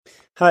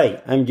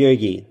Hi, I'm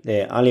Georgi,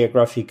 the Alia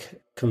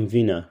Graphic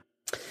convener.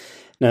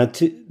 Now,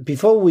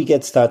 before we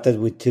get started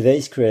with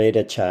today's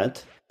Creator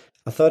Chat,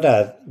 I thought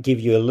I'd give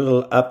you a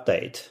little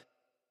update.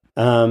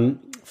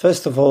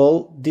 First of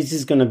all, this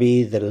is going to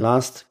be the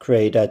last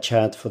Creator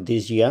Chat for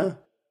this year.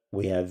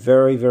 We are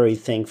very, very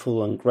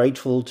thankful and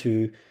grateful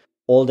to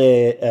all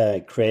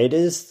the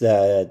creators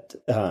that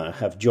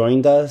have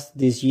joined us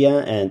this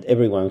year and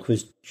everyone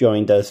who's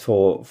joined us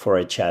for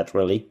a chat,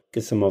 really,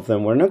 because some of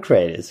them were not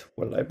creators,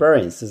 were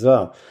librarians as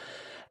well.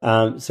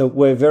 So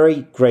we're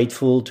very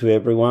grateful to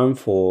everyone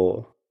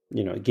for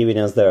giving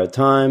us their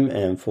time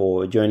and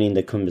for joining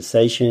the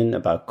conversation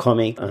about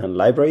comics and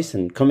libraries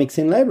and comics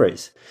in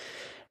libraries.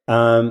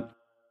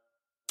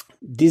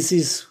 This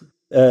is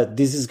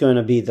going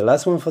to be the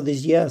last one for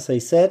this year, as I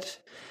said.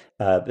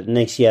 But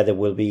next year there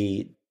will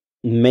be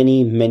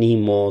many, many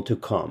more to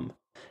come.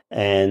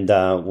 And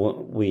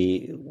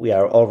we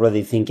are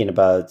already thinking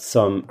about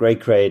some great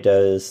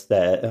creators,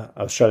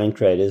 Australian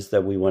creators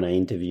that we want to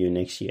interview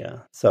next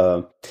year.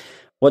 So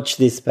watch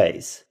this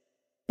space.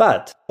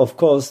 But of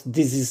course,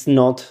 this is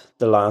not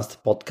the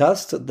last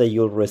podcast that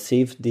you'll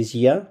receive this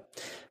year.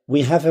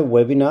 We have a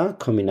webinar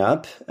coming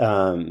up.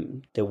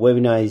 The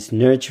webinar is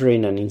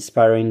Nurturing and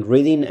Inspiring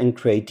Reading and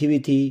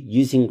Creativity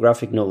Using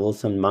Graphic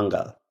Novels and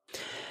Manga.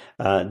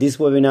 This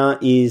webinar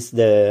is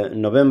the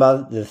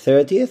November the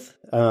 30th.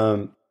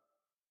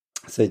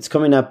 So it's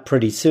coming up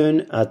pretty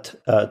soon at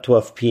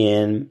 12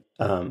 p.m.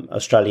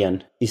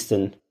 Australian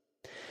Eastern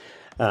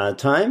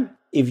time.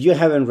 If you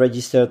haven't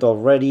registered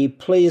already,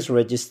 please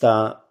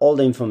register. All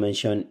the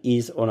information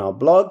is on our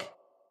blog,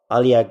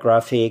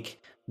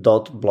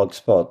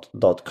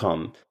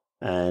 aliagraphic.blogspot.com.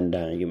 And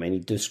you may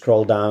need to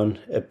scroll down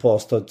a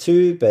post or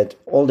two, but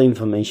all the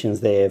information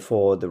is there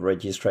for the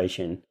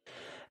registration.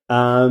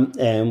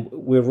 And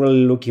we're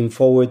really looking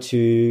forward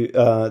to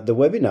the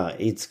webinar.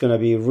 It's going to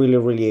be really,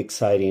 really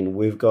exciting.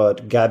 We've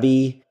got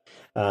Gabby,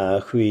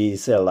 who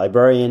is a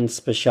librarian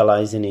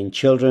specializing in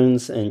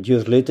children's and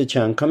youth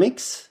literature and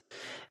comics.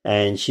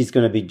 And she's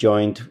going to be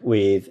joined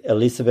with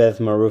Elizabeth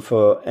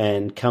Marufo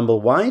and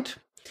Campbell White.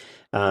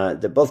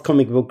 They're both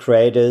comic book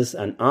creators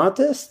and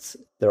artists.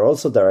 They're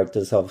also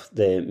directors of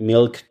the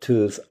Milk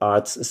Tooth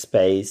Arts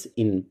Space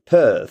in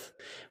Perth,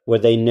 where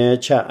they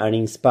nurture and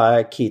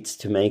inspire kids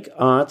to make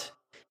art,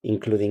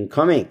 including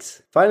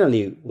comics.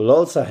 Finally, we'll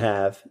also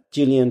have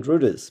Gillian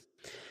Ruders.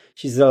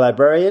 She's a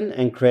librarian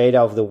and creator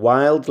of the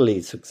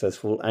wildly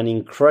successful and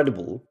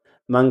incredible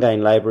Manga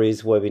in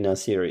Libraries webinar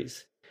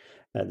series.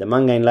 The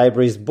Manga in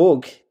Libraries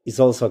book is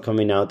also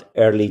coming out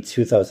early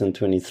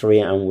 2023,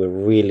 and we're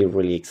really,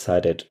 really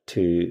excited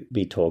to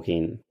be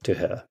talking to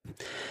her.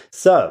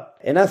 So,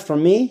 enough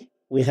from me.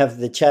 We have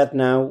the chat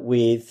now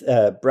with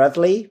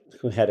Bradley,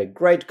 who had a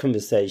great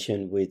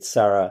conversation with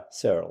Sarah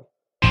Searle.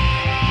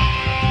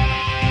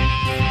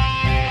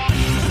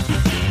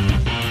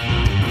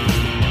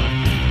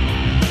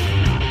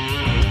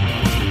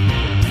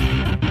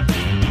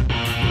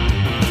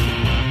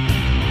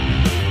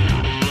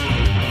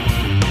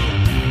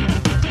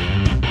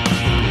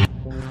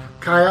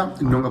 Kaya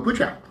Nunga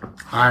Puja.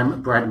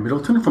 I'm Brad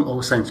Middleton from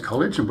All Saints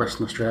College in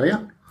Western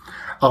Australia.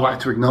 I'd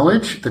like to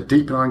acknowledge the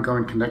deep and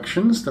ongoing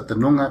connections that the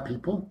Noongar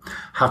people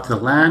have to the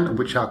land on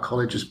which our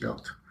college is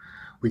built.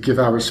 We give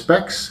our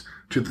respects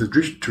to the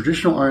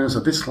traditional owners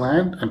of this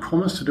land and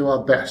promise to do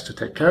our best to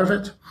take care of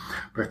it,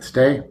 both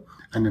today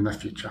and in the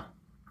future.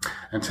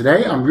 And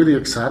today I'm really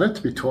excited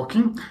to be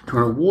talking to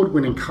an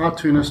award-winning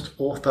cartoonist,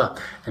 author,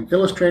 and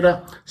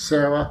illustrator,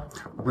 Sarah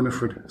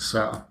Winifred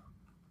Searle.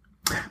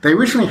 They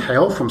originally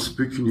hail from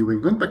spooky New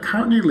England, but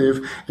currently live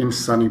in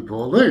sunny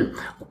Boorloo,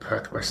 or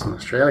Perth, Western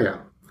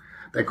Australia.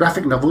 Their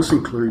graphic novels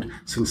include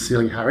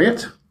Sincerely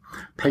Harriet,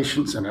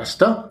 Patience and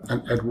Esther,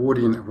 an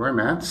Edwardian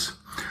romance,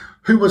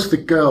 Who Was the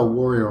Girl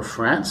Warrior of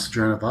France,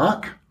 Joan of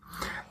Arc,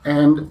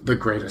 and The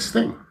Greatest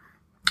Thing.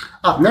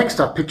 Up next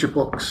are picture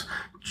books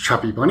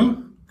Chubby Bunny,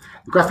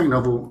 graphic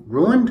novel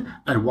Ruined,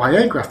 and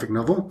YA graphic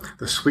novel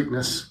The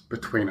Sweetness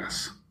Between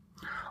Us.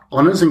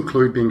 Honours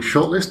include being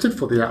shortlisted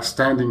for the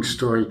Outstanding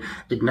Story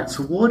Ignatz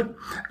Award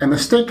and the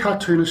State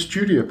Cartoonist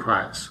Studio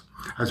Prize,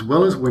 as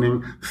well as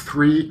winning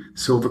 3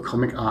 Silver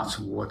Comic Arts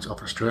Awards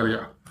of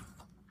Australia.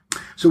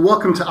 So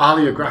welcome to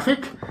Alia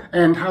Graphic,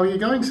 and how are you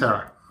going,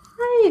 Sarah?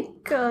 I'm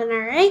going all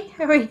right.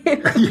 How are you?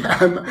 Yeah,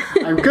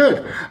 I'm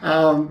good.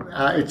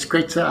 It's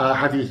great to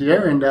have you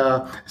here, and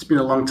it's been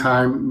a long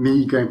time,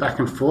 me going back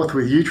and forth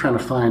with you, trying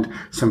to find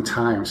some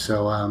time.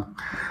 So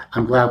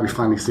I'm glad we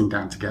finally sitting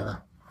down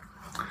together.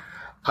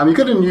 You've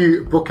got a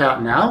new book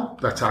out now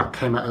that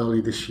came out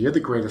early this year, The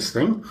Greatest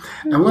Thing,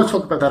 and we're going to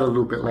talk about that a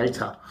little bit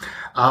later.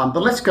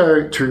 But let's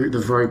go to the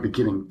very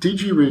beginning.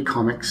 Did you read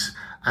comics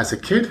as a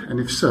kid? And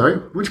if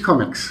so, which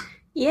comics?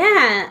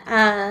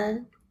 Yeah,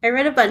 I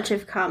read a bunch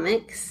of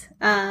comics.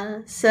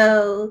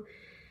 So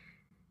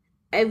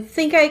I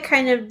think I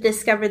kind of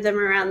discovered them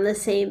around the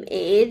same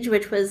age,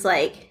 which was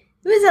it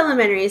was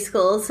elementary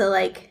school. So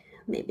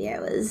maybe I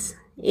was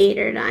 8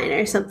 or 9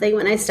 or something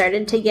when I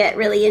started to get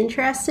really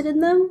interested in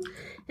them.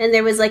 and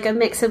there was like a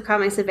mix of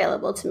comics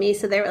available to me.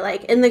 So they were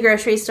like, in the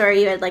grocery store,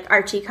 you had like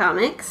Archie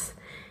comics.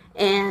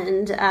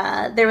 And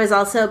there was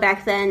also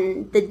back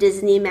then the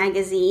Disney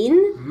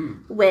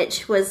magazine,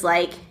 which was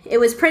like, it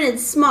was printed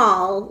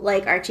small,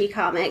 like Archie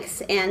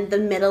comics, and the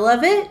middle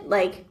of it,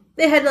 like,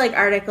 they had like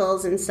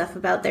articles and stuff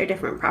about their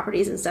different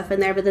properties and stuff in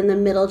there, but then the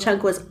middle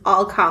chunk was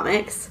all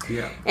comics.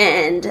 Yeah.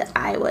 And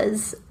I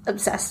was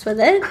obsessed with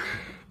it.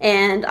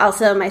 And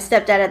also my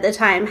stepdad at the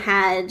time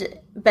had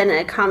been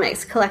a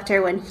comics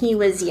collector when he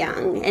was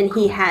young, and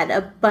he had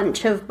a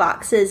bunch of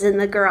boxes in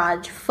the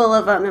garage full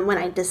of them, and when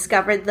I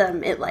discovered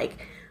them, it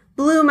like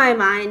blew my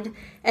mind,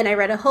 and I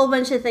read a whole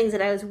bunch of things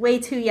that I was way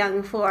too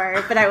young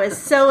for, but I was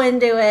so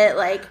into it,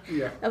 like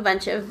a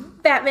bunch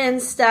of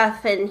Batman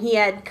stuff, and he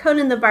had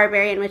Conan the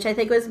Barbarian, which I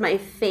think was my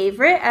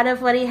favorite out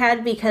of what he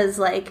had, because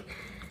like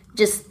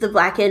just the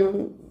black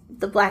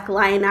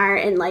line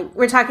art, and like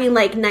we're talking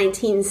like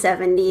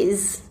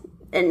 1970s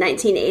and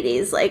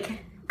 1980s,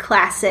 like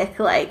classic,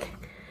 like,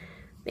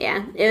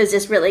 yeah, it was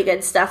just really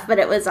good stuff, but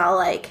it was all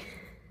like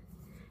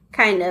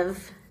kind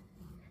of,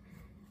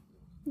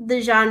 the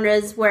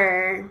genres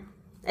were,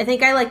 I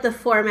think I like the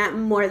format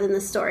more than the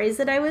stories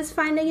that I was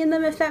finding in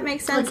them, if that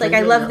makes sense. Okay, like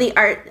I love the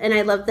art, and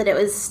I love that it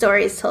was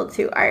stories told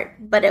through art,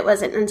 but it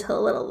wasn't until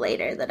a little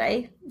later that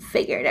I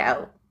figured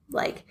out,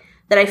 like,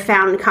 that I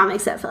found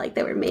comics that felt like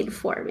they were made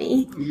for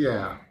me.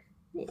 Yeah.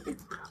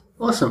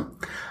 Awesome.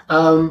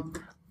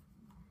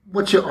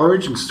 What's your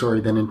origin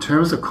story then in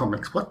terms of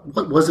comics? What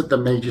was it that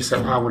made you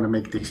say, I want to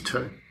make these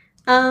too?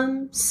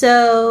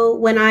 So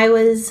when I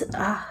was,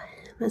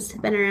 must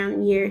have been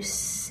around year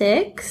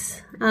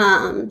 6,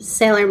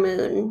 Sailor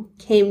Moon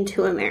came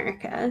to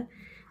America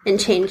and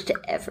changed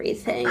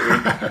everything.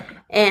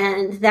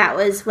 And that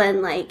was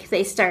when, like,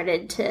 they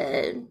started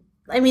to,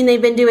 I mean, they've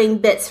been doing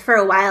bits for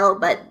a while,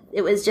 but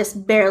it was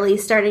just barely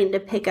starting to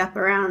pick up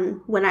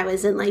around when I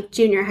was in, like,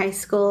 junior high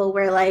school,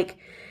 where, like,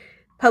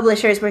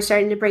 publishers were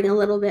starting to bring a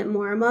little bit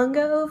more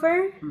manga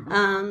over.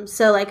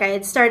 So, like, I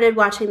had started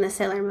watching the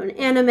Sailor Moon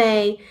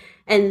anime,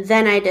 and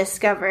then I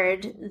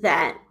discovered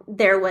that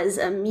there was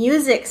a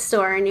music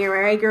store near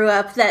where I grew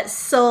up that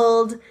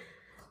sold,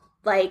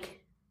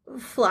 like,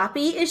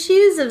 floppy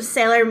issues of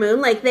Sailor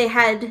Moon. Like, they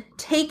had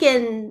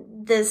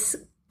taken this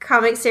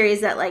comic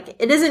series that, like,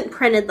 it isn't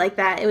printed like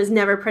that. It was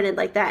never printed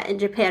like that in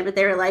Japan, but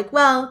they were like,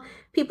 well,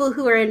 people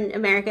who are in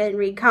America and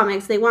read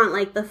comics, they want,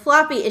 like, the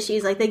floppy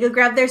issues. Like, they go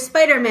grab their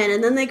Spider-Man,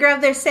 and then they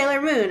grab their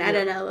Sailor Moon. I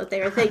don't know what they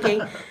were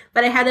thinking.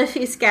 But I had a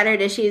few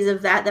scattered issues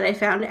of that I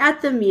found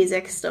at the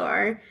music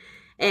store.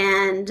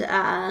 And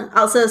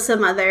also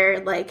some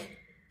other, like,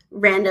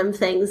 random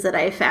things that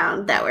I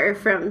found that were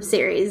from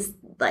series,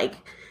 like,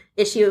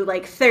 issue,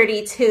 like,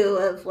 32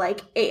 of,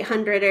 like,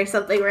 800 or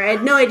something, where I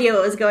had no idea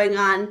what was going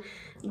on.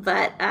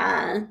 But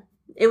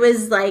it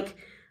was, like,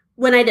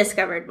 when I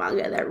discovered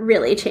manga, that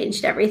really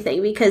changed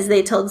everything, because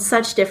they told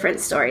such different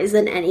stories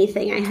than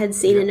anything I had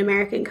seen in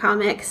American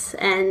comics.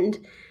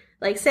 And,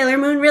 like, Sailor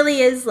Moon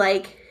really is,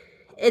 like,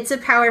 it's a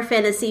power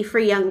fantasy for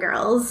young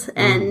girls,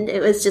 and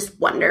it was just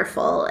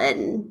wonderful,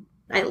 and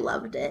I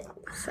loved it.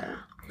 So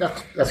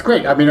that's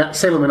great. I mean,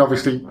 Sailor Moon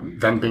obviously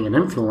then being an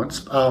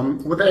influence.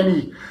 Were there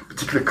any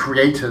particular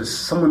creators,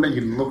 someone that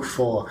you look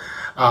for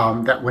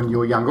that when you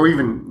were young, or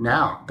even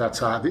now,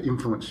 that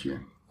influenced you?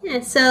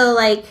 Yeah, so,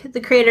 like,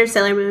 the creator of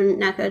Sailor Moon,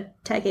 Nako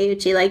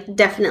Takeuchi, like,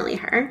 definitely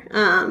her,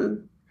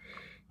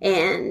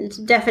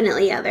 and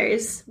definitely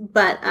others,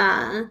 but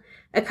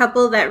a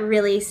couple that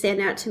really stand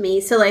out to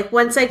me. So, like,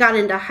 once I got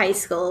into high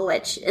school,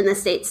 which in the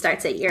States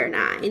starts at year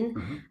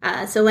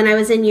 9, so when I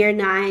was in year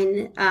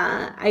 9,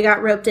 I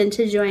got roped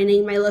into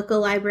joining my local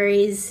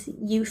library's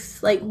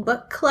youth, like,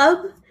 book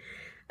club,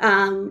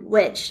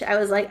 which I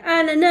was like,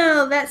 I don't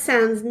know, that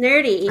sounds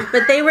nerdy.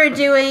 But they were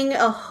doing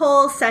a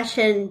whole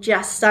session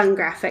just on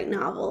graphic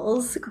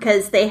novels,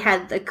 because they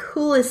had the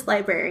coolest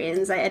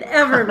librarians I had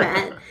ever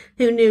met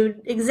who knew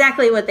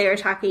exactly what they were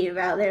talking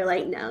about. They're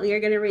like, no,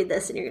 you're going to read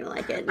this and you're going to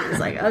like it. And I was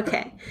like,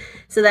 okay.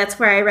 So that's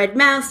where I read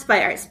Mouse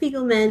by Art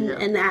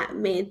Spiegelman, and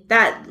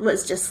that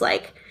was just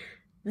like,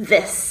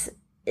 this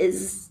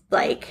is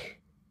like,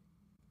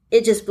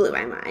 it just blew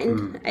my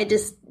mind. I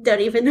just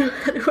don't even know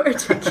how to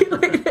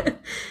articulate it.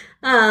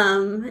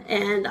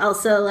 And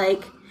also,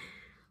 like,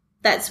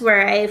 that's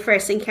where I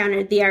first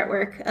encountered the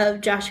artwork of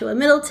Joshua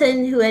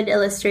Middleton, who had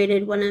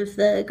illustrated one of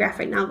the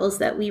graphic novels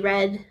that we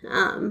read.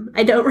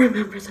 I don't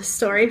remember the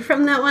story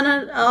from that one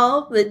at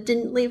all. It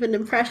didn't leave an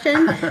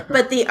impression,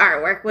 but the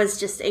artwork was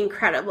just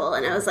incredible.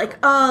 And I was like,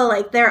 oh,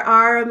 like, there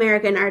are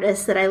American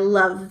artists that I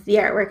love the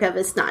artwork of.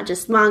 It's not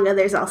just manga.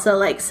 There's also,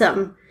 like,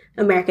 some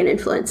American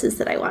influences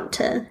that I want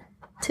to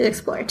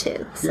explore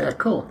too. So. Yeah,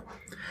 cool.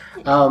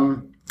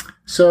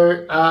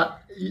 So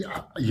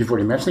you've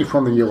already mentioned you're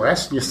from the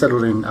US. You're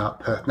settled in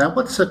Perth. Now,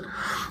 what's it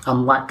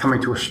like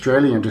coming to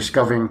Australia and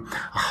discovering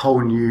a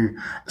whole new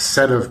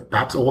set of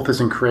perhaps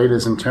authors and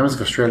creators in terms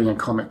of Australian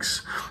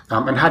comics?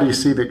 And how do you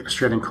see the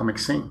Australian comic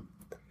scene?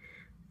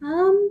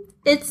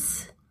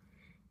 It's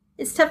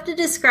tough to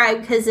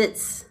describe, because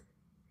it's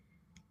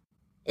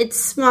it's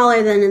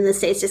smaller than in the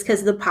States just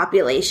because the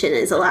population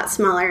is a lot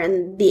smaller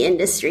and the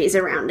industries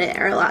around it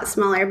are a lot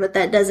smaller, but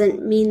that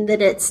doesn't mean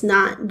that it's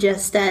not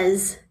just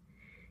as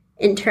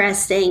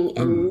interesting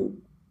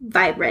and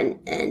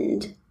vibrant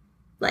and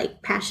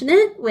like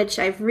passionate, which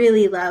I've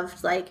really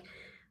loved. Like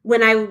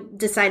when I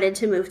decided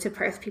to move to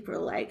Perth, people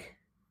were like,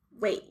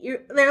 wait,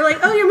 they're like,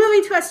 oh, you're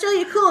moving to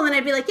Australia, cool. And then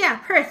I'd be like, yeah,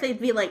 Perth.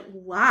 They'd be like,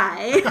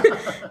 why?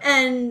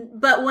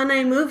 But when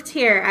I moved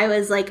here, I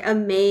was like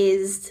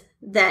amazed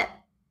that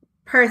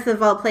Perth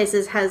of all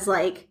places has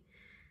like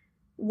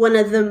one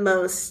of the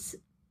most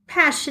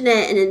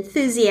passionate and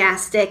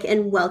enthusiastic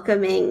and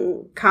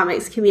welcoming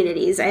comics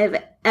communities I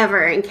have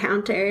ever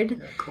encountered.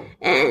 Yeah, cool.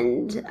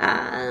 And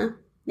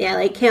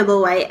like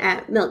Campbell White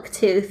at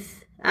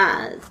Milktooth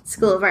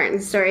School of Art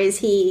and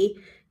Stories,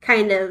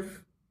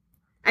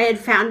 I had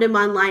found him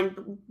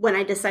online when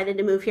I decided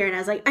to move here, and I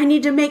was like, I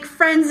need to make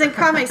friends in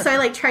comics. So I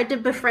like tried to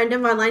befriend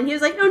him online. He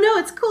was like, oh no,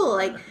 it's cool.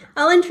 Like,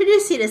 I'll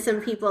introduce you to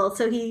some people.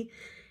 So he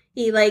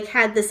like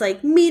had this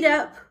like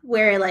meetup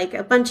where like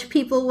a bunch of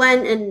people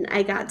went, and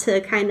I got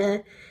to kind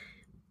of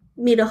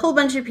meet a whole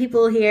bunch of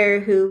people here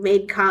who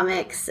made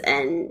comics,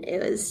 and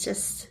it was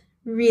just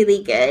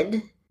really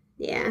good.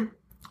 Yeah.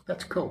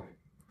 That's cool.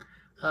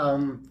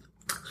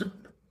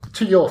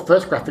 To your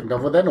first graphic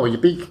novel then, or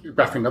your big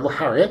graphic novel,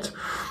 Harriet,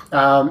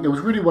 it was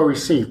really well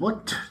received.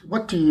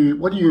 What do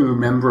you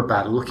remember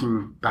about it,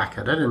 looking back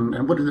at it,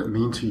 and what did it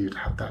mean to you to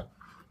have that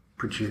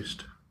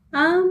produced?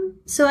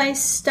 So I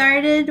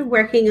started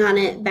working on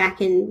it back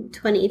in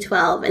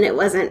 2012, and it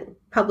wasn't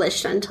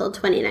published until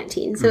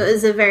 2019. So it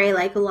was a very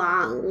like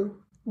long,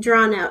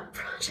 drawn out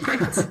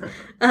project.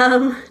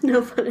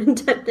 No pun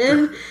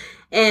intended.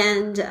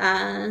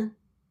 And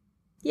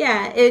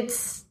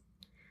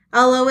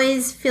I'll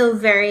always feel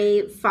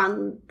very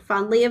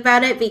fondly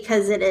about it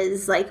because it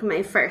is like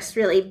my first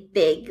really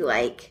big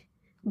like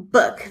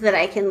book that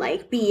I can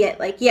like be at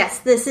like, yes,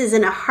 this is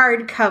in a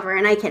hardcover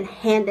and I can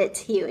hand it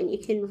to you and you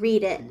can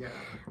read it. Yeah.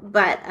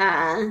 But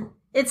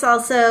it's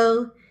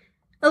also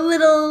a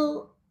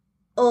little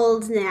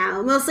old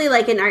now, mostly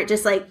like in art,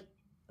 just like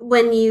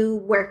when you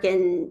work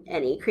in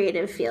any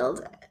creative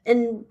field.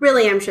 And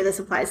really, I'm sure this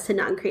applies to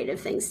non-creative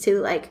things too.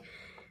 Like,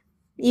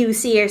 you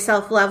see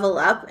yourself level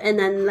up, and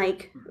then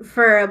like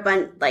for a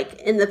bunch, like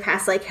in the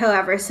past, like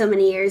however so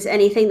many years,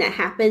 anything that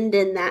happened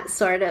in that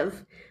sort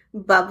of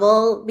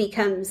bubble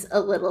becomes a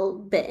little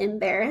bit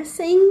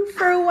embarrassing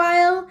for a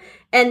while.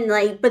 And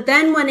like, but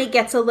then when it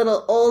gets a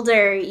little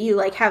older, you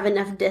like have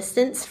enough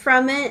distance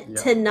from it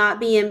to not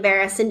be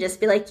embarrassed and just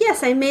be like,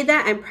 yes, I made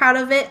that. I'm proud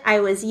of it. I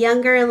was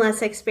younger and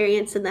less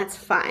experienced, and that's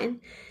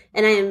fine.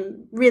 And I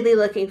am really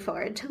looking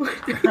forward to when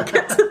we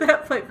get to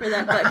that point for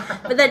that book.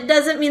 But that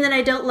doesn't mean that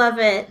I don't love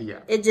it. Yeah.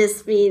 It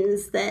just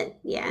means that,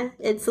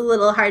 it's a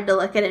little hard to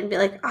look at it and be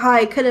like, oh,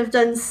 I could have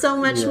done so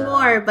much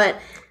more. But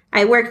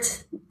I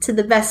worked to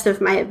the best of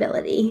my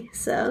ability.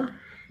 So.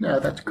 No,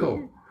 that's cool.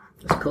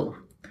 Yeah. That's cool.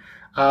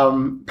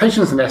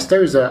 Patience and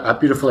Esther is a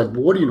beautiful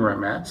Edwardian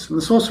romance. And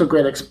there's also a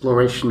great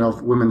exploration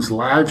of women's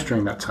lives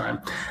during that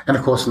time. And,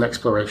 of course, an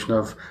exploration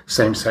of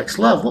same-sex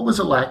love. What was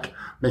it like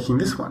making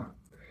this one?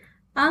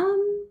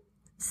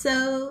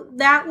 So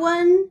that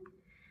one,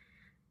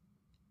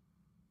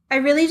 I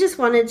really just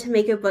wanted to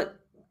make a book.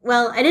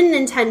 Well, I didn't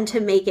intend to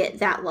make it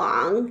that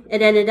long.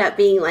 It ended up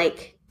being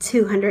like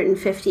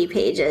 250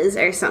 pages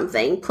or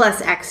something,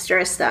 plus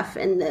extra stuff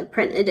in the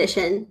print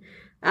edition.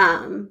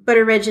 But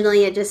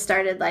originally it just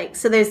started like,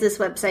 so there's this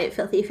website,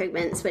 Filthy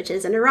Figments, which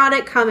is an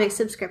erotic comic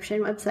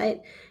subscription website.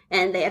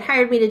 And they had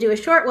hired me to do a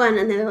short one.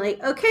 And they're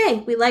like,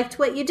 okay, we liked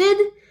what you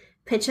did.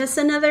 Pitch us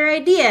another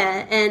idea.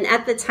 And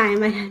at the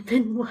time I had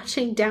been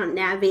watching Downton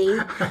Abbey,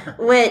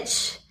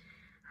 which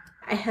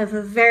I have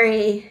a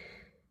very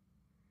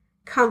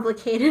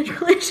complicated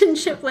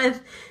relationship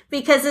with,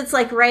 because it's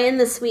like right in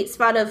the sweet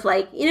spot of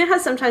like, you know how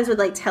sometimes with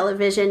like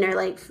television or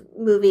like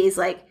movies,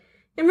 like,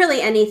 and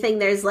really anything,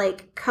 there's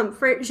like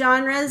comfort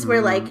genres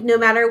where like no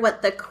matter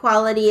what the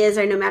quality is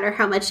or no matter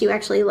how much you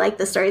actually like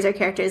the stories or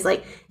characters,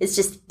 like it's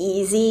just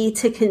easy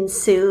to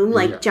consume,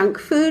 like junk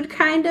food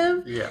kind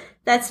of. Yeah.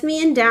 That's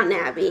me in Downton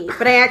Abbey.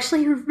 But I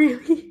actually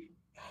really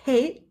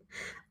hate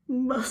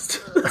most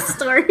of the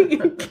story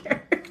and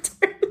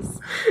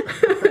characters.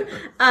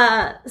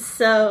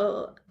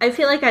 So I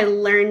feel like I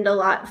learned a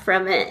lot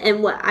from it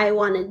and what I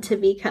wanted to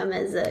become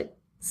as a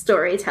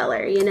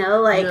storyteller, you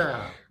know?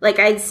 Like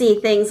I'd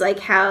see things like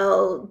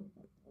how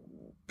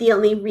the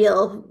only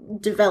real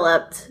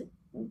developed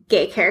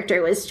gay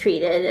character was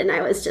treated, and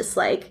I was just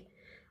like,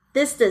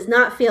 this does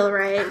not feel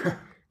right.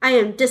 I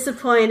am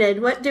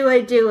disappointed. What do I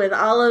do with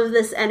all of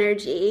this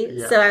energy?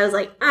 Yeah. So I was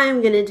like,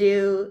 I'm going to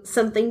do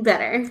something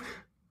better.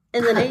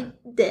 And then I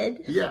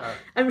did. Yeah.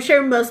 I'm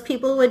sure most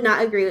people would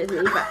not agree with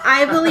me, but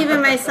I believe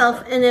in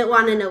myself and it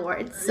won an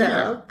award. So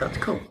yeah, that's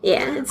cool.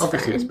 Yeah, it's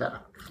obviously fine. It's better.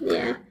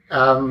 Yeah.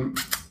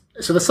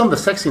 So some of the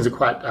sex scenes are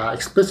quite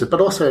explicit, but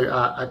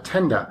also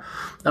tender.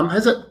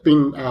 Has it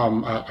been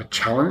a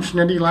challenge in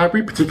any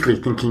library,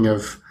 particularly thinking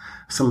of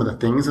some of the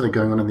things that are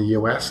going on in the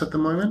US at the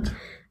moment?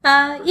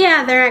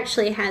 Yeah, there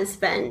actually has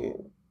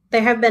been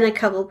there have been a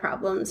couple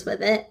problems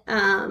with it.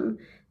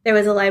 There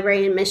was a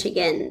library in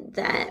Michigan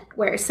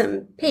where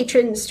some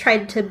patrons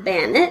tried to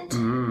ban it.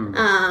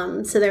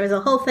 So there was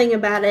a whole thing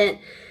about it,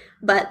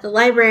 but the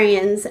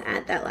librarians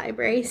at that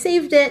library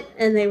saved it,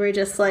 and they were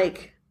just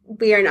like,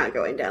 we are not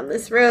going down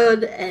this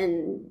road,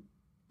 and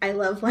I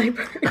love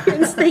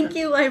librarians. Thank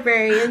you,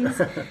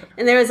 librarians.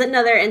 And there was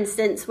another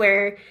instance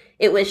where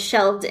it was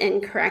shelved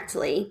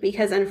incorrectly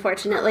because,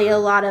 unfortunately, a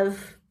lot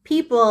of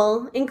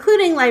people,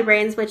 including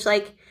librarians, which,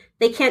 like,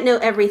 they can't know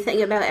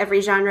everything about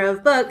every genre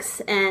of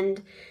books,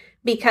 and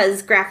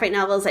because graphic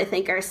novels, I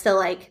think, are still,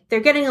 like, they're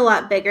getting a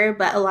lot bigger,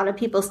 but a lot of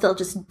people still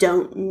just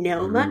don't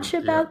know much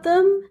about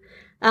them.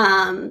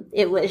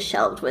 It was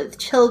shelved with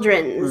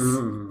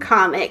children's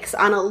comics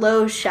on a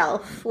low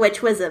shelf,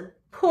 which was a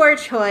poor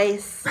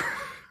choice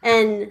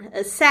and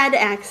a sad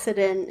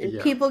accident, and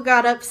people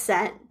got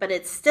upset, but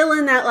it's still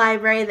in that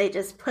library. They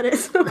just put it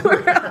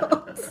somewhere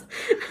else.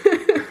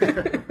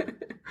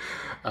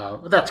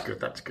 That's good.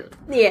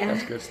 Yeah.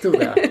 That's good. Still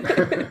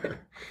there.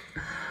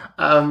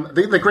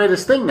 The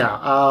greatest thing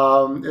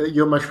now,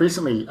 your most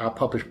recently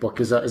published book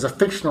is a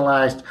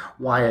fictionalized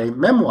YA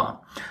memoir.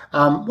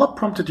 What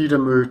prompted you to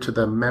move to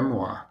the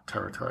memoir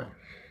territory?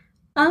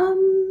 I'd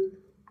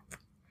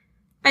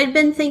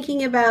been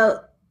thinking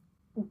about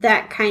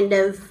that kind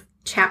of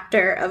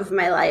chapter of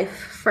my life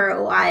for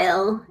a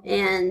while,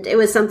 and it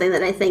was something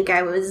that I think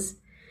I was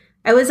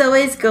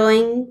always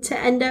going to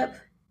end up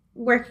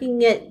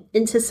working it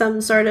into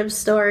some sort of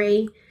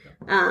story.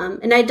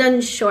 And I'd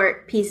done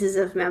short pieces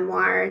of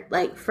memoir,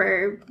 like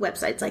for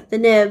websites like the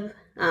Nib,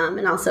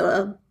 and also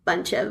a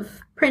bunch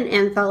of print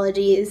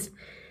anthologies.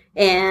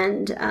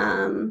 And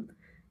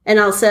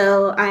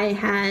also I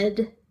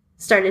had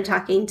started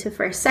talking to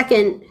First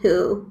Second,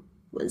 who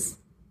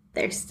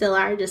there still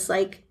are, just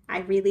like, I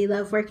really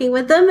love working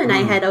with them, and I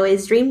had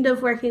always dreamed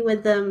of working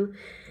with them.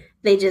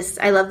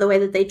 I love the way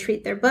that they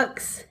treat their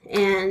books,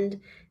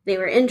 and they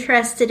were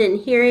interested in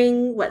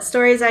hearing what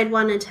stories I'd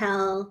want to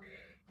tell.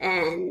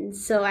 And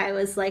so I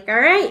was like, all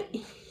right,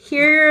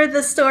 here are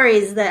the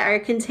stories that are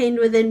contained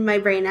within my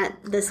brain at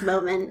this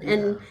moment. Yeah.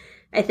 And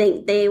I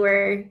think they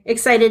were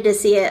excited to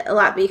see it a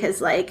lot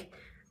because, like,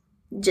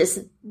 just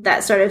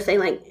that sort of thing,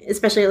 like,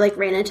 especially like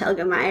Raina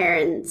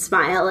Telgemeier and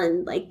Smile,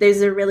 and like,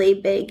 there's a really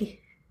big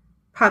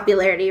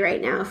popularity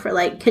right now for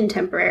like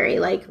contemporary,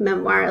 like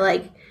memoir,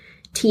 like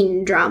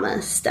teen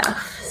drama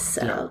stuff.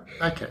 So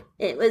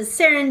It was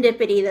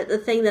serendipity that the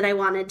thing that I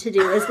wanted to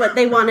do is what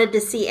they wanted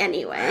to see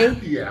anyway.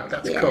 Yeah,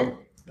 that's cool.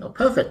 Oh,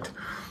 perfect.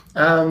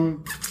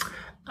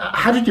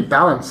 How did you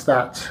balance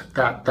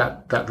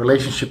that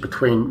relationship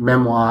between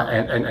memoir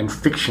and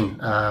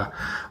fiction? I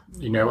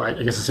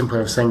guess a simple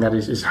way of saying that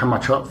is how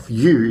much of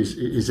you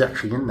is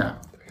actually in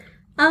that.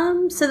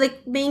 So the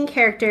main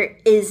character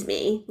is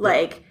me,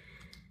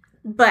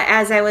 but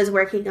as I was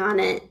working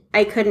on it,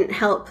 I couldn't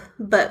help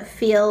but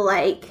feel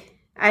like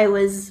I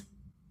was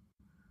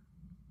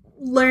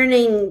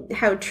learning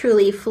how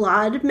truly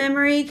flawed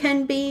memory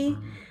can be.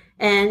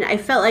 And I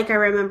felt like I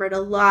remembered a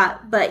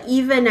lot. But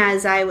even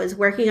as I was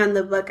working on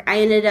the book,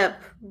 I ended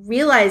up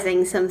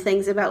realizing some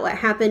things about what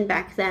happened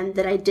back then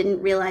that I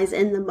didn't realize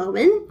in the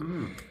moment,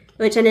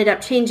 which ended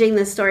up changing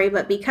the story.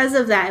 But because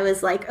of that, I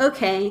was like,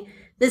 okay,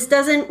 this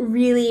doesn't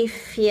really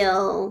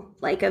feel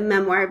like a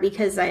memoir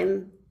because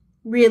I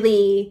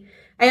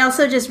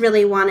also just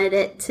really wanted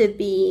it to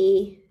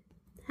be,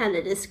 how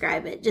to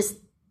describe it, just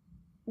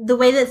the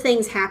way that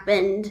things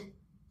happened,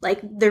 like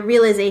the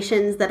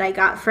realizations that I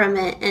got from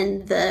it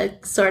and the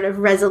sort of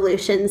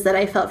resolutions that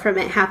I felt from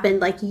it happened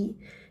like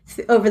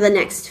over the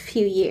next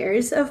few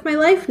years of my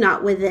life,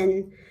 not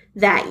within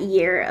that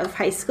year of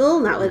high school,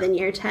 not within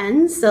year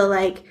 10. So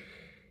like,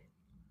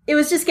 it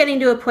was just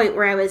getting to a point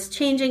where I was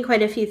changing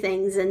quite a few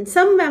things, and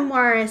some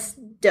memoirists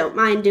don't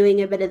mind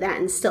doing a bit of that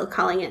and still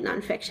calling it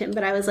nonfiction.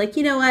 But I was like,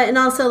 you know what? And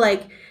also,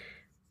 like,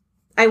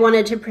 I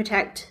wanted to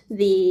protect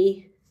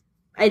the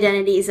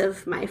identities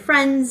of my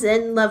friends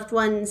and loved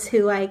ones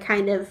who I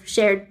kind of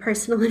shared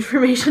personal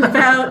information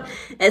about.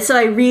 And so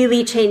I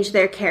really changed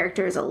their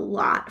characters a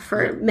lot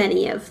for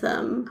many of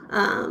them.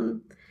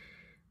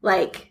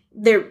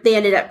 They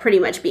ended up pretty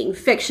much being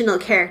fictional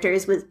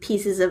characters with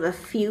pieces of a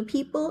few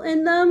people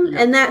in them.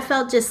 Yeah. And that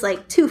felt just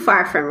like too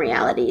far from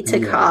reality to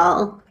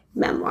call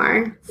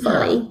memoir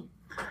fully. Yeah.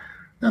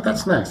 No,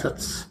 that's nice.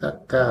 That's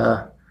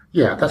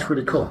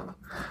really cool.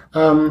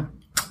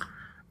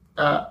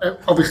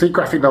 Obviously,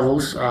 graphic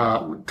novels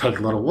take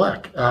a lot of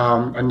work,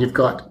 and you've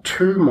got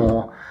two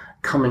more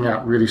coming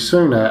out really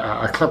soon.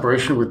 A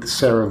collaboration with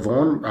Sarah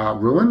Vaughan,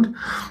 Ruined,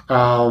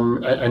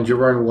 and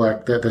your own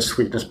work, The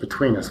Sweetness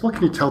Between Us. What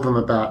can you tell them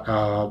about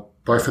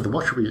both of them?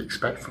 What should we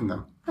expect from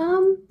them?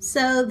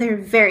 So they're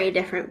very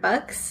different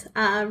books.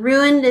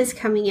 Ruined is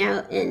coming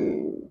out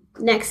in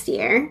next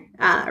year,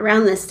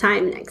 around this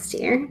time next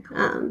year.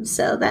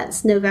 So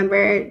that's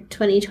November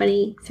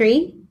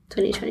 2023.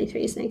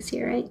 2023 is next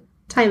year, right?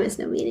 Time is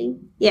no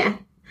meaning. Yeah.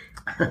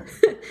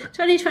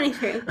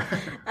 2023.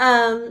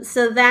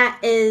 So that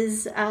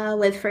is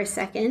with First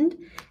Second,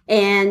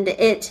 and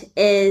it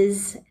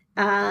is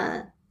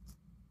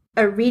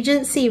a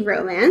Regency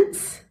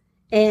romance,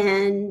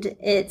 and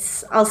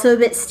it's also a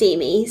bit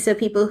steamy, so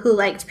people who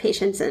liked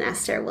Patience and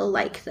Esther will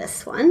like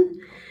this one.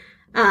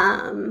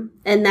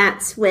 And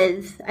that's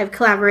I've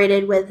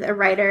collaborated with a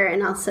writer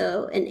and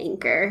also an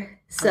inker.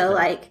 So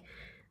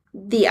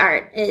the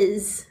art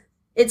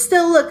it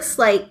still looks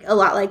like a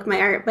lot like my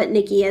art, but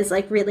Nikki has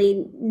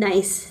really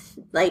nice,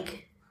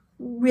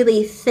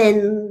 really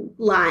thin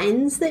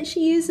lines that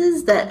she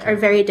uses that are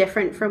very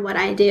different from what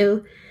I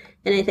do.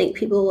 And I think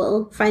people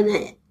will find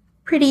that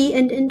pretty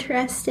and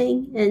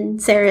interesting.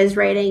 And Sarah's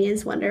writing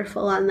is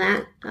wonderful on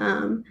that.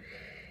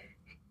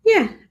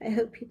 I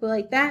hope people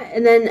like that.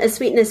 And then A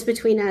Sweetness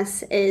Between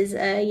Us is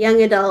a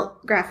young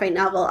adult graphic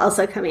novel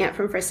also coming out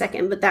from First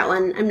Second, but that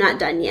one I'm not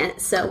done yet.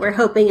 So we're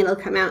hoping it'll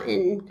come out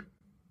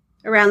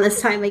around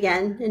this time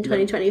again in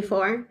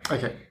 2024.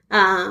 Okay.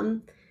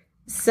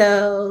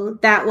 So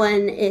that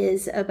one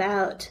is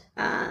about,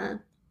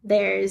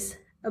 there's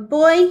a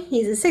boy,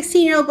 he's a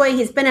 16-year-old boy,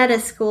 he's been out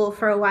of school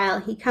for a while,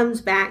 he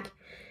comes back,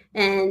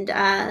 and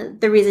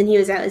the reason he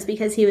was out is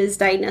because he was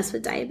diagnosed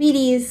with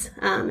diabetes,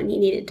 and he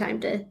needed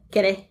time to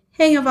get a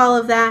hang of all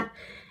of that.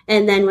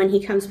 And then when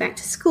he comes back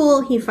to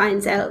school, he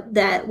finds out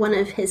that one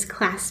of his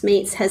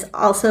classmates has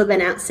also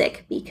been out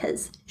sick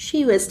because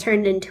she was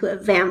turned into a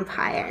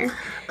vampire,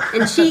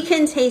 and she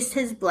can taste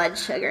his blood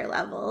sugar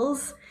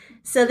levels.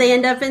 So they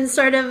end up in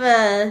sort of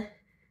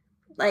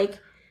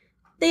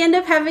they end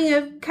up having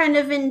a kind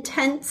of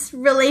intense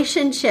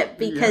relationship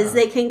because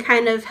they can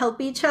kind of help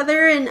each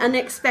other in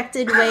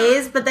unexpected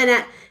ways. But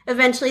then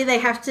eventually they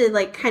have to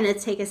kind of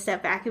take a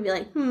step back and be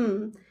like,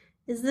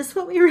 is this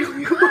what we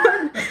really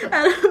want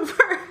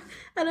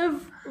out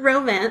of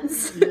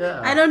romance?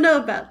 Yeah. I don't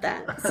know about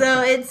that.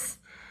 So it's,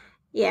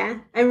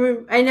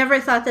 I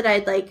never thought that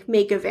I'd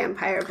make a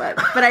vampire book,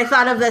 but I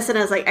thought of this and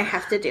I was like, I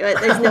have to do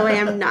it. There's no way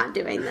I'm not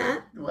doing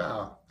that.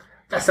 Wow.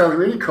 That sounds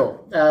really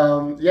cool.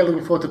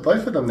 Looking forward to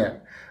both of them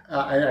then.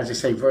 And as you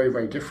say, very,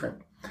 very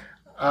different.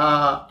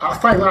 Our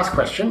final last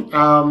question.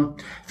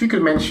 If you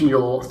could mention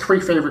your 3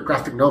 favorite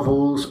graphic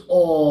novels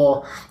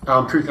or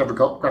 3 favorite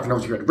graphic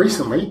novels you read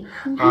recently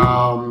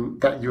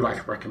that you'd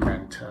like to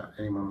recommend to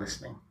anyone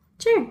listening.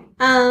 Sure.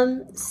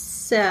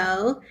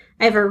 So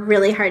I have a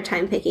really hard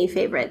time picking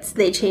favorites.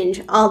 They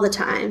change all the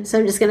time. So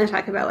I'm just going to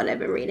talk about what I've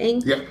been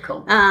reading. Yeah,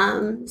 cool.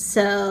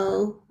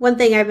 So one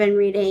thing I've been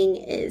reading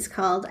is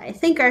called I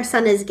Think Our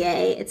Son is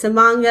Gay. It's a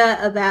manga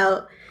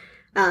about,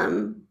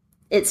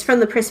 it's from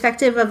the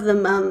perspective of the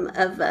mom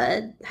of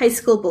a high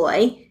school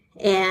boy.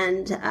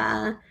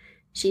 And,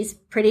 she's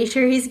pretty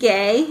sure he's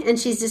gay, and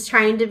she's just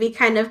trying to be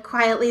kind of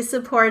quietly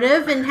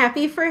supportive and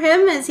happy for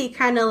him as he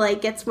kind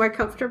of gets more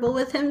comfortable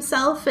with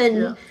himself.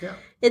 And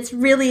it's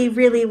really,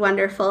 really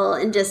wonderful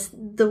and just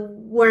the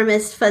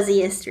warmest,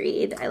 fuzziest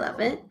read. I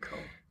love it. Cool.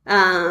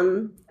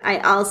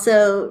 I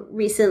also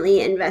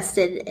recently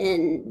invested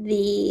in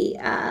the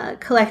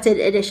collected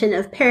edition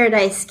of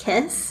Paradise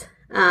Kiss,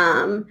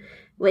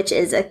 which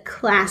is a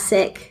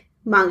classic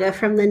manga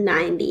from the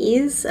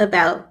 90s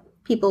about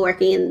people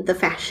working in the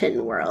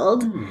fashion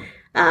world.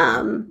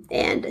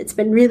 And it's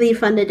been really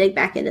fun to dig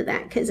back into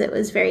that because it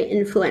was very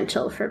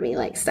influential for me,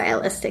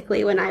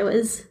 stylistically, when I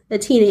was a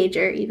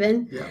teenager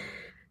even.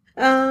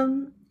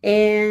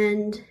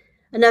 And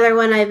another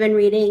one I've been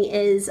reading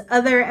is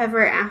Other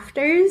Ever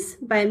Afters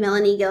by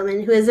Melanie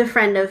Gilman, who is a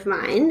friend of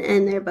mine,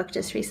 and their book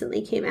just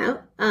recently came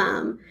out.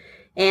 And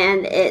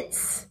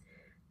it's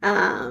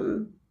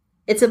a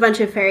bunch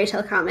of fairy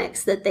tale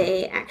comics that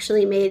they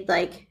actually made,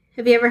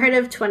 have you ever heard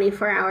of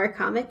 24-Hour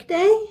Comic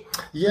Day?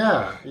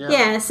 Yeah.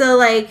 Yeah, so,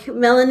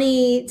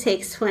 Melanie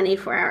takes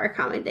 24-Hour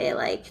Comic Day,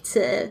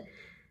 to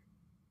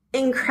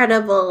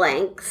incredible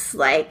lengths.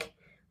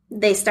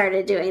 They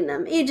started doing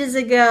them ages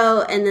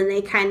ago, and then they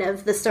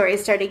the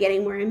stories started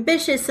getting more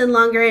ambitious and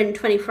longer, and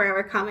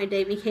 24-Hour Comic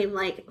Day became,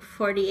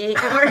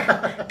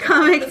 48-hour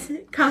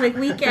comic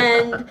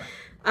weekend.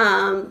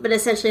 But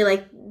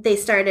essentially, they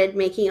started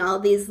making all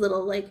these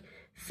little,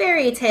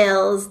 fairy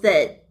tales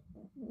that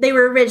they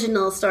were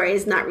original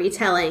stories, not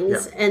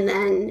retellings. Yeah. And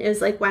then it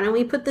was why don't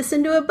we put this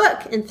into a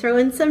book and throw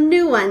in some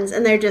new ones?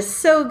 And they're just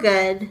so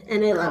good,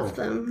 and I love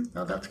them.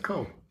 Oh, that's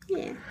cool.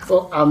 Yeah.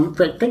 Well,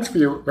 great. Thanks for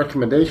your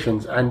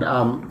recommendations. And,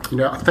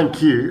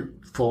 thank you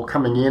for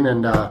coming in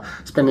and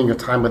spending your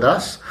time with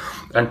us.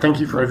 And thank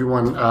you for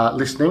everyone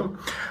listening.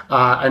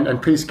 And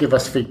please give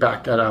us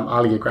feedback at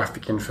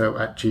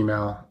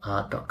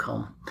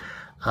aliagraphicinfo@gmail.com.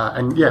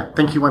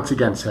 Thank you once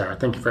again, Sarah.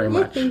 Thank you very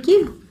much. Thank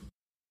you.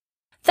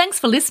 Thanks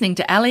for listening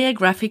to Alia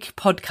Graphic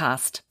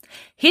Podcast.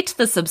 Hit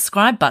the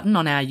subscribe button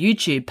on our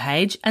YouTube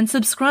page and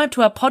subscribe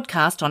to our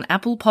podcast on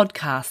Apple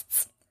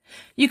Podcasts.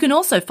 You can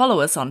also follow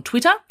us on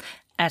Twitter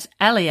at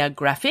Alia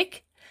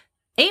Graphic,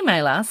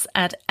 email us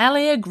at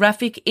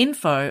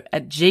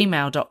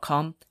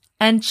aliagraphicinfo@gmail.com,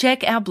 and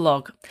check our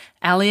blog,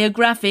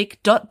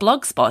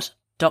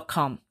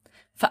 aliagraphic.blogspot.com,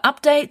 for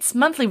updates,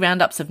 monthly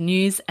roundups of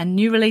news and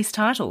new release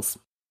titles.